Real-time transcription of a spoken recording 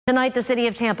Tonight, the city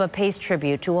of Tampa pays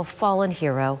tribute to a fallen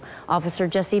hero. Officer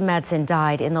Jesse Madsen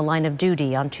died in the line of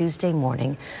duty on Tuesday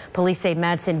morning. Police say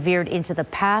Madsen veered into the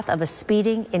path of a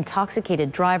speeding,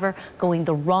 intoxicated driver going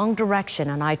the wrong direction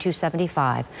on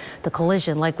I-275. The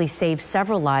collision likely saved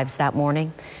several lives that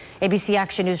morning. ABC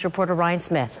Action News reporter Ryan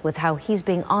Smith with how he's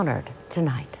being honored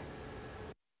tonight.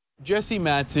 Jesse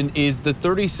Madsen is the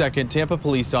 32nd Tampa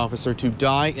police officer to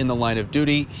die in the line of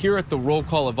duty. Here at the Roll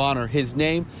Call of Honor, his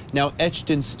name now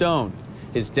etched in stone.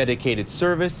 His dedicated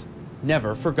service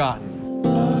never forgotten.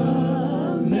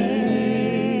 Amazing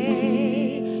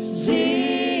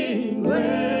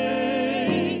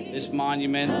grace. This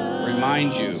monument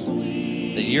reminds you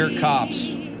that your cops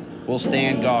will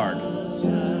stand guard.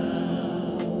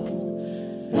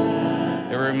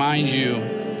 It reminds you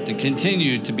to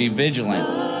continue to be vigilant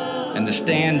and to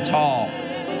stand tall,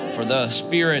 for the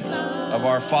spirit of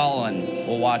our fallen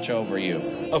will watch over you.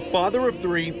 A father of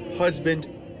three, husband,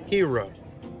 hero.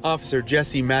 Officer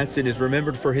Jesse Madsen is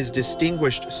remembered for his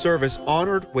distinguished service,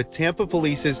 honored with Tampa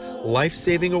Police's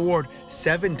life-saving award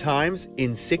 7 times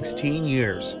in 16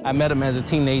 years. I met him as a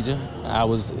teenager. I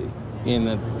was in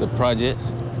the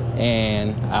projects,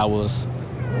 and I was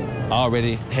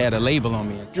already had a label on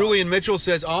me. Julian Mitchell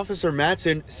says Officer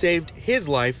Madsen saved his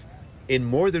life in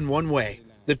more than one way.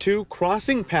 The two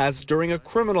crossing paths during a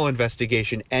criminal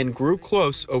investigation and grew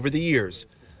close over the years.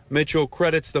 Mitchell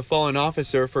credits the fallen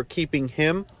officer for keeping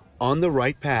him on the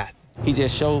right path. He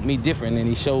just showed me different, and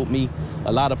he showed me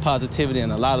a lot of positivity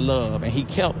and a lot of love, and he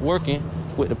kept working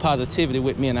with the positivity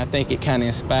with me, and I think it kind of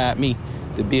inspired me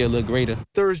to be a little greater.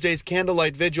 Thursday's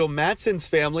candlelight vigil, Madsen's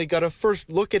family got a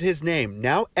first look at his name,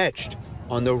 now etched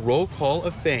on the Roll Call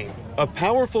of Fame. A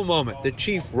powerful moment, the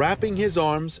chief wrapping his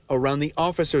arms around the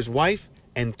officer's wife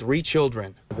and 3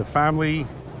 children. The family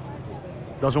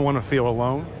doesn't want to feel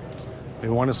alone. They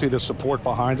want to see the support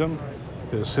behind them.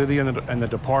 The city and the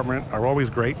department are always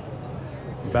great,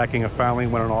 backing a family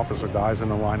when an officer dies in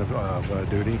the line of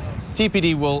duty.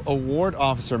 TPD will award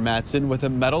Officer Madsen with a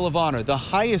Medal of Honor, the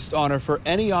highest honor for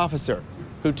any officer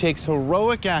who takes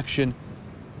heroic action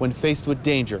when faced with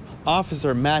danger.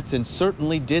 Officer Madsen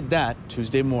certainly did that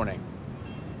Tuesday morning.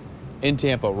 In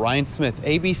Tampa, Ryan Smith,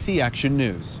 ABC Action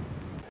News.